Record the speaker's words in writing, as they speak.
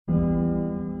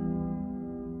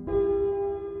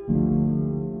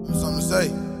say?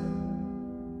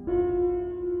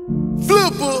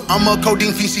 Flippa. I'm a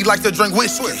codeine fiend, she likes to drink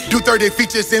whiskey. Do 30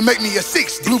 features and make me a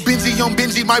 60. Blue Benji on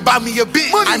Benji might buy me a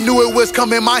bit. I knew it was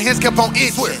coming, my hands kept on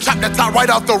itching. Chop the top right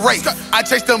off the race. I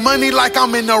chase the money like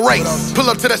I'm in the race. Pull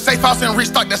up to the safe house and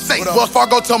restock the safe. Wells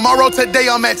Fargo tomorrow, today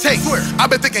I'm at Chase. I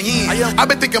been thinking yen, I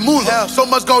been thinking moolah. So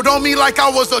much gold on me like I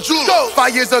was a jeweler.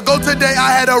 5 years ago today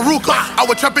I had a ruka. I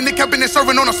was trapping and camping and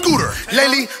serving on a scooter.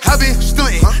 Lately I been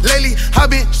stunting, lately I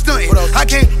been stunting. I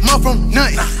can't move from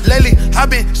nothing. Lately I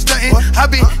been stunting, I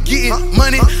been getting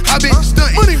money. I been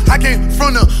stunting, I came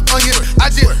from the onion. I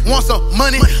just want some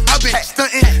money. I been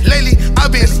stunting, lately I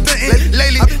been stunting.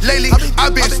 Lately I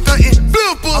been stunting.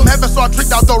 I'm having so I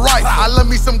tricked out the right. I love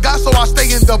me some guys so I stay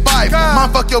in the vibe.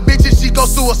 Mom fuck your bitch and she go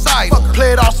suicide.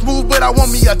 Play it all smooth but I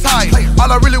want me a tie.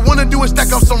 All I really wanna do is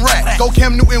stack up some racks. Go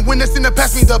Cam Newton when it's in the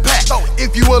pass me the pack.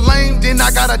 If you a lame then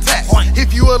I got a tax.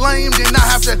 If you a lame then I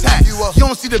have to attack. You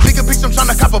don't see the bigger picture, I'm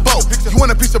tryna cop a boat. You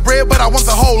want a piece of bread but I want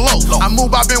the whole loaf. I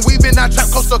move, I've been weaving, I trap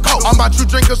coast to coast. All my true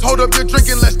drinkers, hold up your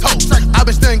drinking, let's toast. I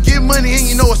been studying, get money and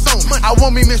you know it's on. I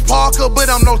want me Miss Parker but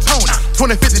I'm no Tony.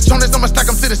 20-50 choners, I'ma stack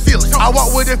them to the ceiling. I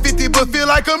walk with a 50 but feel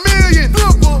like a million.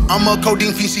 I'm a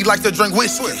codeine fiend, she likes to drink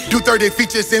whiskey. Do 30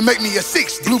 features and make me a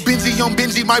 60. Blue Benji on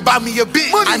Benji might buy me a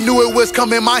bit. I knew it was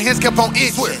coming, my hands kept on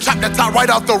itching. Chop the top right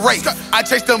off the race. I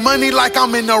chase the money like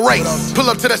I'm in the race. Pull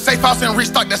up to the safe house and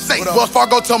restock the safe. Wells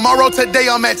Fargo tomorrow, today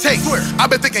I'm at Chase. I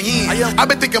been thinking yen, I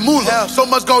been thinking moolah. So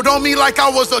much gold on me like I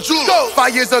was a jeweler.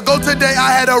 5 years ago today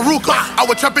I had a ruka. I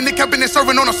was trapping and camping and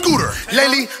serving on a scooter.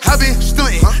 Lately I been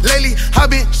stunting, lately I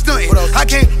been stunting. I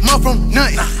can't move from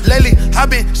nothing. Lately I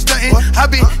been stunting, I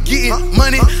been getting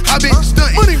money. I been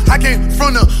stunting, I came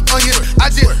from the onion. I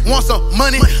just want some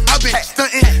money. I been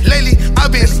stunting, lately I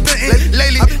been stunting.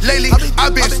 Lately I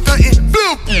been stunting.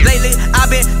 Lately I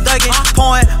been thugging,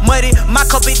 pouring muddy. My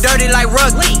cup is dirty like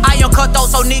rugby. I am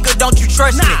cutthroat, so nigga don't you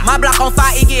trust me. My block on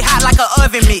fire, it get hot like an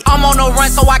oven mitt. I'm on no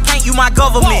run, so I can't use my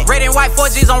government. Red and white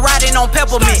forges, I'm riding on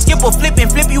peppermint. Skippa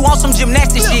flipping, flip you on some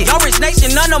gymnastic shit. Don't rich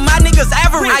nation, none of my niggas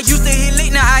average. I used to hit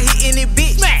lit, now I hit any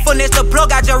bitch. Finesse the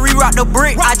plug, I just reroute the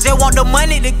brick. I just want the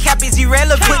money, the cap is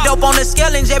irrelevant. Put dope on the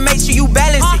scale and just make sure you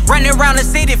balance it. Running around the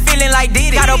city, feeling like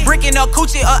Diddy. Got a brick in her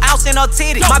coochie, an ounce in her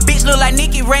titty. My bitch look like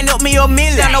Nicki, ran up me a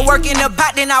million. Down to work in the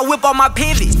pot, then I whip on my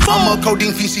pivot. I'm a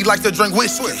codeine fiend, she likes to drink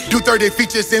whiskey. Do 30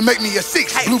 features and make me a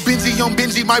 60. Blue Benji on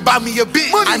Benji might buy me a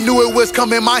bit. I knew it was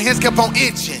coming, my hands kept on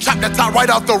itching. Chop the top right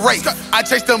off the race. I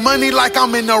chase the money like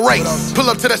I'm in the race. Pull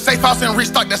up to the safe house and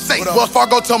restock the safe. Wells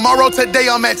Fargo tomorrow, today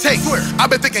I'm at Chase. I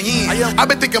been thinking yen, I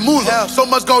been thinking moolah. So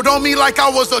much gold on me like I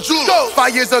was a jeweler.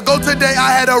 5 years ago today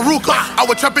I had a ruka. I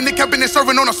was trapping and camping and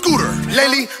serving on a scooter.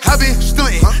 Lately I been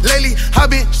stunting, lately I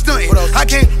been stunting. I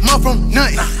can't move from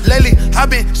nothing. Lately I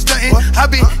been stunting, I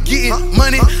been getting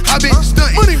money. I been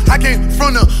stunting, I came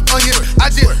from the onion. I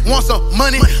just want some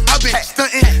money. I been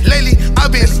stunting, lately